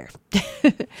frozen water.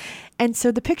 And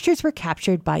so the pictures were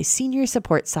captured by senior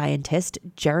support scientist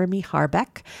Jeremy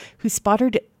Harbeck, who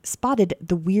spotted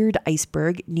the weird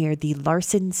iceberg near the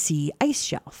Larsen C ice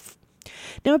shelf.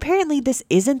 Now, apparently this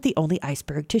isn't the only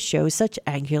iceberg to show such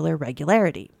angular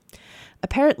regularity.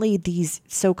 Apparently, these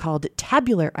so-called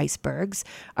tabular icebergs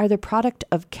are the product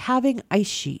of calving ice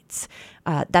sheets.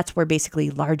 That's where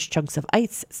basically large chunks of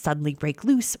ice suddenly break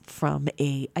loose from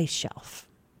a ice shelf.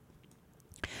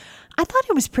 I thought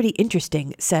it was pretty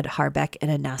interesting, said Harbeck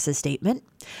in a NASA statement.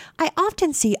 I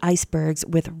often see icebergs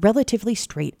with relatively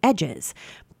straight edges,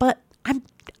 but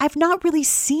I've not really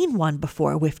seen one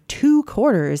before with two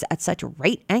corners at such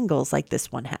right angles like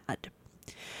this one had.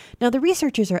 Now, the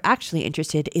researchers are actually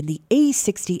interested in the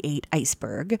A68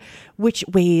 iceberg, which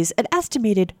weighs an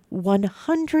estimated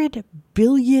 100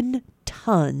 billion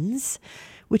tons,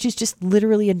 which is just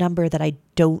literally a number that I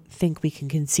don't think we can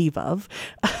conceive of.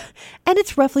 And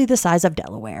it's roughly the size of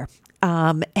Delaware.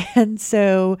 And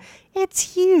so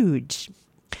it's huge.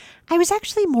 I was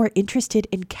actually more interested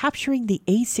in capturing the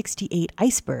A68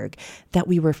 iceberg that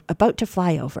we were about to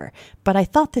fly over, but I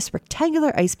thought this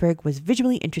rectangular iceberg was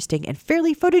visually interesting and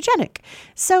fairly photogenic.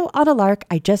 So on a lark,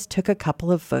 I just took a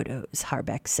couple of photos,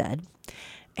 Harbeck said.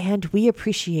 And we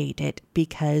appreciate it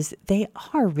because they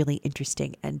are really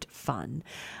interesting and fun.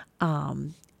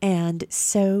 And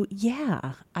so,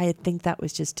 yeah, I think that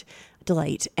was just a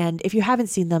delight. And if you haven't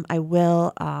seen them, I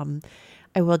will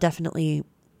definitely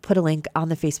put a link on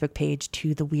the Facebook page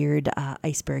to the weird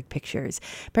iceberg pictures.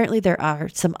 Apparently there are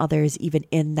some others even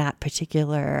in that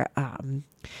particular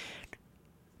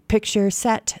picture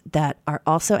set that are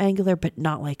also angular, but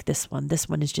not like this one. This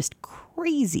one is just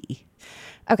crazy.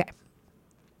 Okay.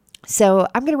 So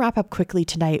I'm going to wrap up quickly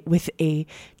tonight with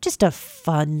just a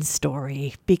fun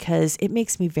story because it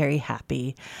makes me very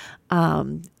happy.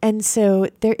 And so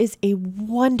there is a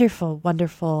wonderful,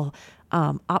 wonderful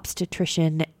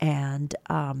obstetrician and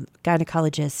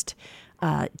gynecologist,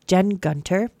 Jen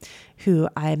Gunter, who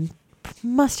I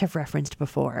must have referenced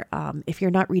before. If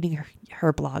you're not reading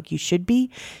her blog, you should be.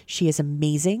 She is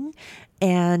amazing.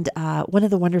 And one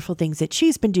of the wonderful things that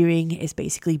she's been doing is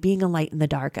basically being a light in the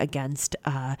dark against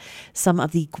some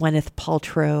of the Gwyneth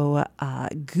Paltrow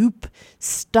goop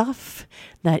stuff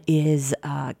that is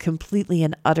completely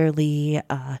and utterly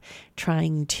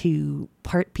trying to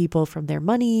part people from their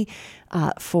money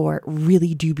for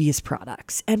really dubious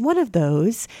products. And one of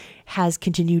those has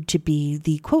continued to be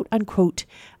the quote unquote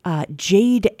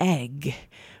jade egg,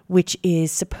 which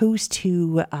is supposed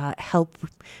to help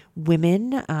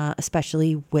women,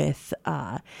 especially with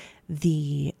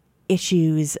the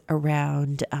issues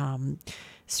around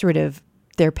sort of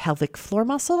their pelvic floor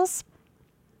muscles.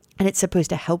 And it's supposed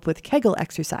to help with Kegel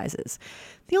exercises.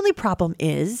 The only problem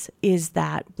is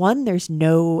that, one, there's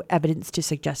no evidence to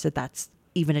suggest that that's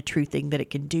even a true thing that it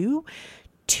can do.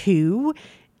 Two,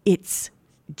 it's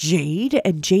jade,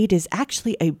 and jade is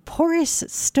actually a porous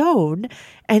stone.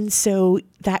 And so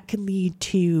that can lead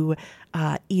to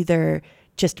either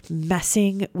just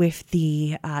messing with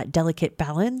the delicate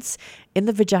balance in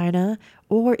the vagina,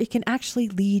 or it can actually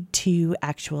lead to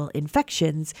actual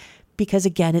infections because,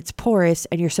 again, it's porous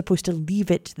and you're supposed to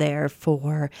leave it there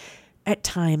for, at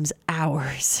times,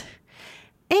 hours.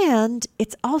 And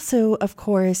it's also, of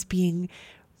course, being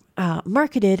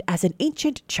marketed as an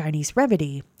ancient Chinese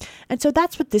remedy. And so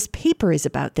that's what this paper is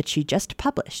about that she just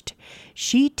published.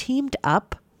 She teamed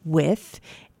up with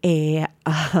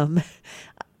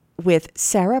with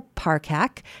Sarah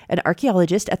Parcak, an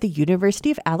archaeologist at the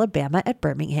University of Alabama at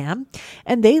Birmingham,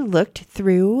 and they looked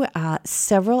through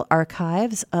several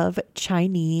archives of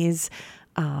Chinese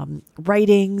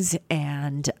writings,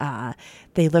 and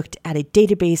they looked at a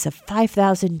database of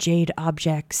 5,000 jade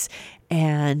objects,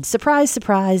 and surprise,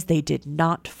 surprise, they did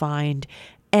not find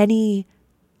any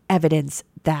evidence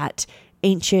that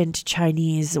ancient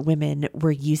Chinese women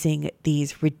were using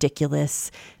these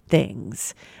ridiculous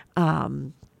things.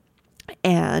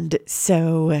 And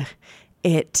so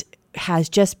it has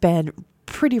just been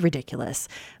pretty ridiculous.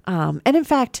 And in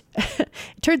fact, it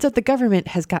turns out the government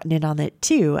has gotten in on it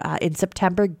too. In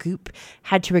September, Goop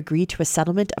had to agree to a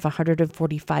settlement of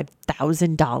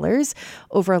 $145,000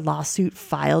 over a lawsuit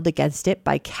filed against it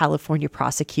by California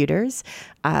prosecutors,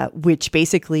 which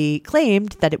basically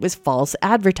claimed that it was false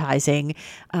advertising,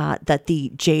 that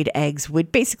the jade eggs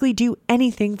would basically do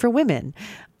anything for women.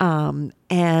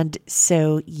 And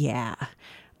so, yeah.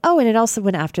 Oh, and it also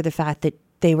went after the fact that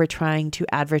they were trying to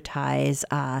advertise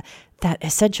that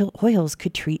essential oils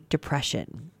could treat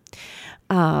depression.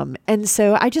 And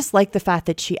so I just like the fact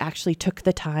that she actually took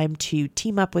the time to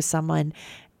team up with someone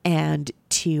and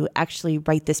to actually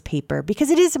write this paper,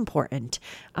 because it is important.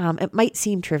 It might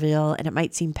seem trivial and it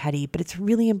might seem petty, but it's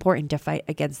really important to fight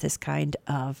against this kind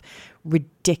of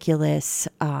ridiculous,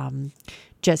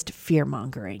 just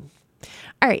fear-mongering.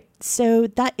 All right, so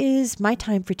that is my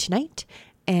time for tonight,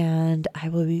 and I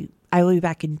will be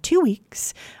back in 2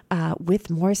 weeks with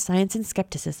more science and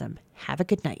skepticism. Have a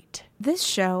good night. This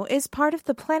show is part of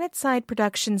the PlanetSide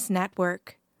Productions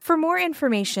Network. For more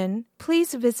information,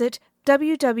 please visit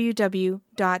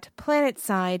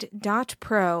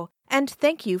www.planetside.pro, and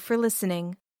thank you for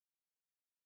listening.